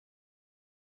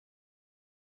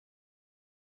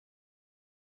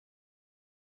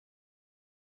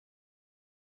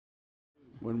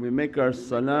When we make our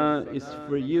salah, it's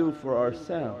for you, for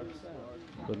ourselves.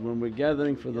 But when we're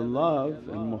gathering for the love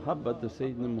and muhabbat of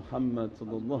Sayyidina Muhammad,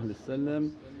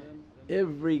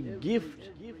 every gift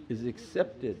is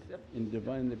accepted in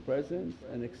Divinely Presence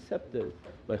and accepted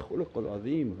by khuluqul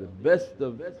azim, the best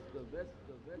of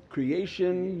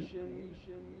creation,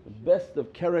 the best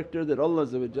of character that Allah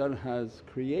has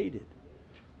created.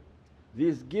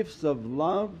 These gifts of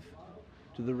love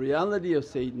to the reality of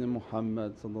Sayyidina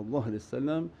Muhammad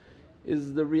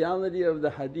is the reality of the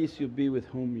hadith, you be with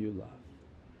whom you love.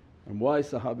 And why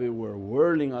Sahabi were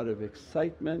whirling out of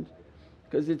excitement,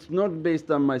 because it's not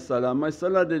based on my salah. My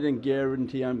salah didn't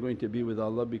guarantee I'm going to be with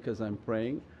Allah because I'm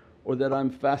praying, or that I'm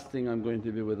fasting I'm going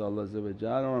to be with Allah,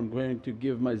 or I'm going to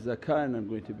give my zakah and I'm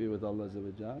going to be with Allah.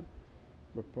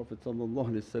 But Prophet's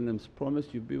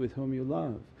promise, you be with whom you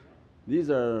love.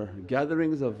 These are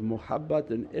gatherings of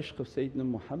muhabbat and ishq of Sayyidina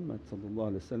Muhammad.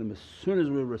 As soon as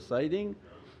we're reciting,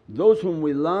 those whom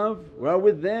we love, we are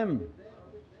with them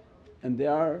and they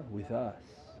are with us.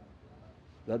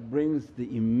 That brings the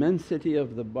immensity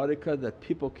of the barakah that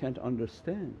people can't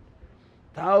understand.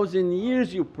 1,000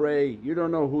 years you pray, you don't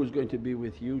know who's going to be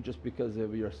with you just because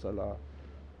of your salah.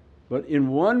 But in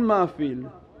one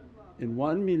mahfil, in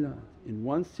one milad, in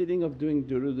one sitting of doing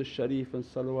durood al-sharif and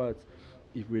salawats,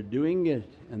 if we're doing it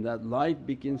and that light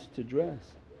begins to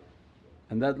dress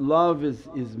and that love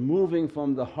is moving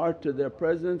from the heart to their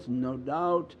presence, no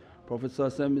doubt Prophet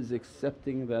is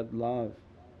accepting that love.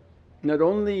 Not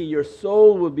only your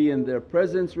soul will be in their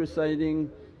presence reciting,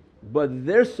 but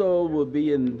their soul will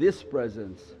be in this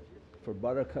presence for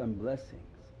barakah and blessings.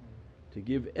 To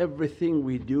give everything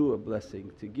we do a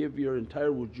blessing, to give your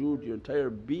entire wujood, your entire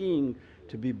being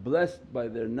to be blessed by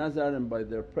their nazar and by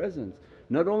their presence.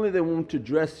 Not only they want to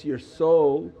dress your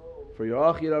soul for your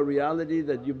akhirah reality,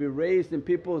 that you be raised and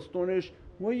people astonish,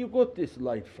 where you got this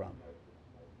light from?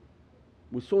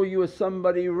 We saw you as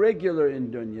somebody regular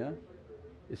in dunya.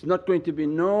 It's not going to be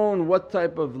known what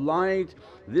type of light.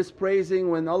 This praising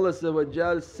when Allah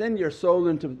send your soul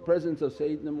into the presence of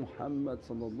Sayyidina Muhammad,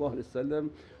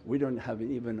 we don't have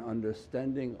even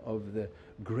understanding of the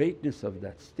greatness of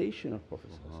that station of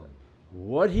Prophet.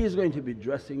 What he is going to be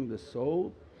dressing the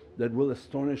soul that will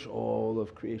astonish all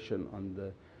of creation on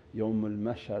the Yawmul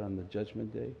Mahshar, on the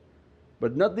Judgment Day.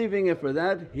 But not leaving it for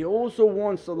that, he also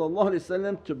wants to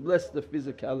bless the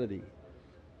physicality.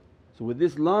 So with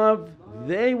this love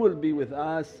they will be with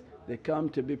us, they come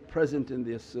to be present in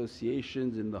the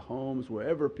associations, in the homes,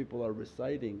 wherever people are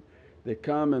reciting. They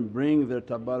come and bring their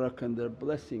tabarak and their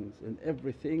blessings, and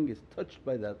everything is touched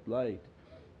by that light,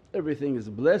 everything is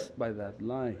blessed by that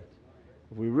light.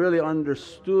 If we really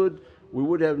understood, we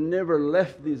would have never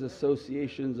left these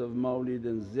associations of mawlid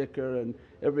and zikr and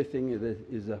everything that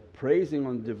is a praising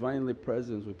on Divinely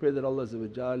Presence. We pray that Allah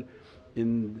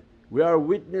we are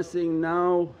witnessing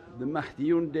now the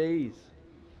Mahdiyun days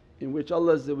in which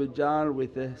Allah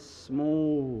with a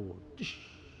small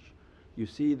you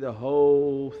see the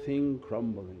whole thing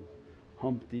crumbling.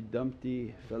 Humpty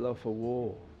Dumpty fell off a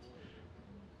wall,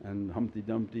 and Humpty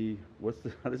Dumpty,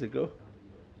 how does it go?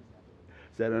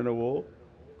 Sat on a wall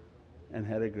and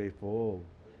had a great fall,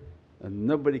 and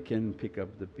nobody can pick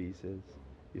up the pieces.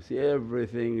 You see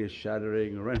everything is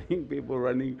shattering, running, people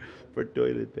running for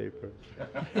toilet paper.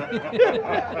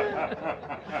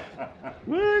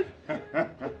 What?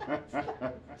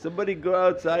 Somebody go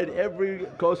outside every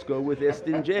Costco with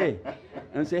Estinjay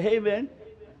and say, hey man,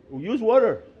 use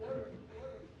water.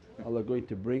 Allah going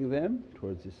to bring them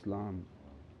towards Islam.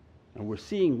 And we're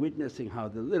witnessing how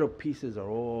the little pieces are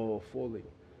all falling.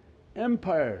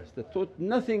 Empires that thought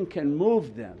nothing can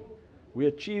move them, we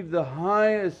achieve the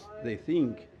highest, they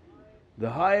think, the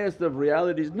highest of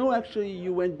realities. No, actually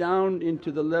you went down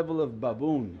into the level of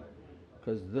baboon,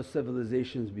 because the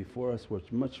civilizations before us were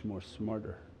much more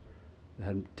smarter. They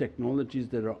had technologies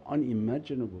that are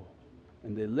unimaginable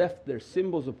and they left their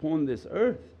symbols upon this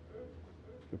earth.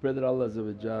 We pray that Allah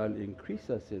increase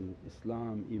us in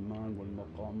Islam, iman wal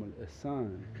maqam al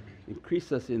ihsan,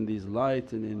 increase us in these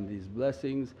lights and in these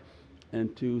blessings,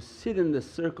 and to sit in the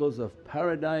circles of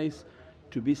paradise,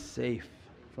 to be safe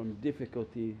from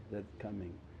difficulty that's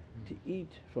coming, to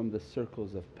eat from the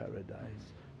circles of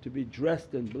paradise, to be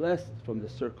dressed and blessed from the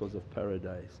circles of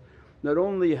paradise. Not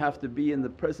only you have to be in the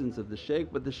presence of the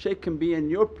shaykh, but the shaykh can be in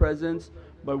your presence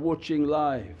by watching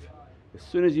live. As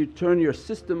soon as you turn your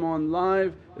system on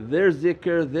live, their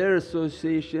zikr, their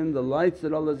association, the lights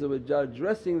that Allah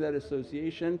dressing that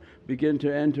association begin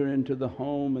to enter into the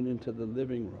home and into the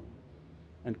living room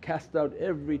and cast out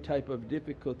every type of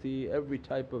difficulty, every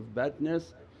type of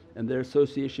badness, and their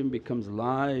association becomes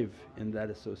live in that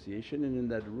association and in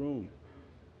that room.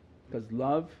 because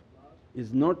love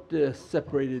is not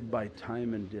separated by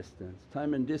time and distance.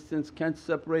 Time and distance can't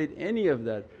separate any of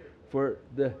that. For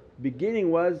the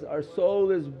beginning was our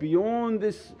soul is beyond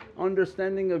this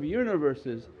understanding of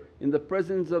universes in the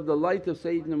presence of the light of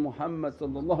Sayyidina Muhammad.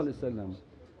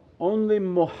 Only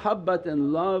muhabbat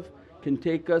and love can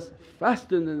take us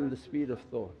faster than the speed of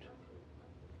thought.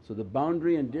 So the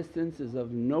boundary and distance is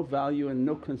of no value and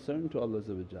no concern to Allah.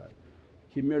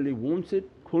 He merely wants it,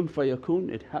 kun fayakun,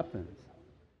 it happens.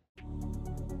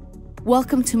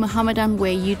 Welcome to Muhammadan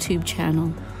Way YouTube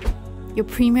channel, your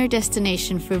premier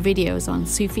destination for videos on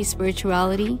Sufi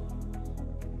spirituality,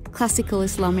 classical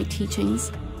Islamic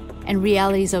teachings and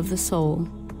realities of the soul.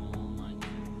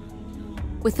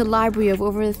 With a library of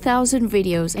over 1,000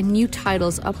 videos and new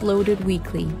titles uploaded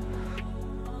weekly.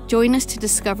 Join us to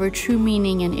discover true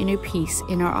meaning and inner peace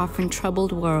in our often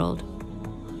troubled world.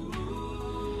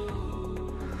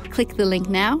 Click the link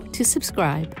now to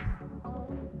subscribe.